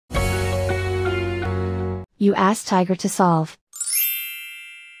You ask Tiger to solve.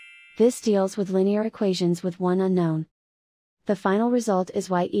 This deals with linear equations with one unknown. The final result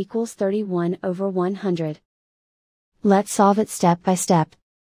is y equals 31 over 100. Let's solve it step by step.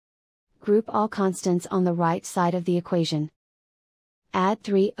 Group all constants on the right side of the equation. Add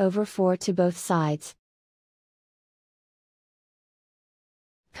 3 over 4 to both sides.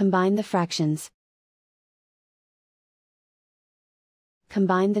 Combine the fractions.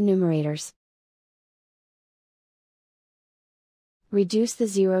 Combine the numerators. Reduce the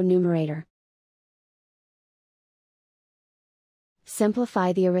zero numerator.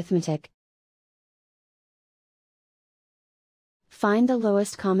 Simplify the arithmetic. Find the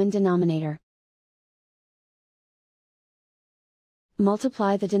lowest common denominator.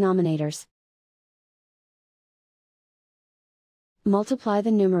 Multiply the denominators. Multiply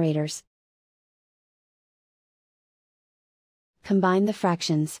the numerators. Combine the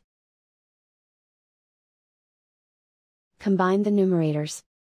fractions. Combine the numerators.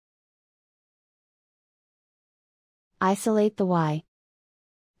 Isolate the y.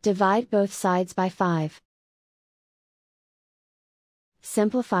 Divide both sides by 5.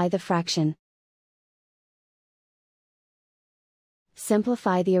 Simplify the fraction.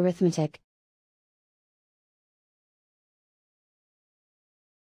 Simplify the arithmetic.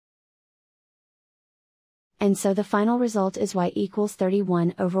 And so the final result is y equals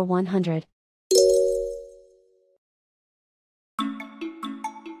 31 over 100.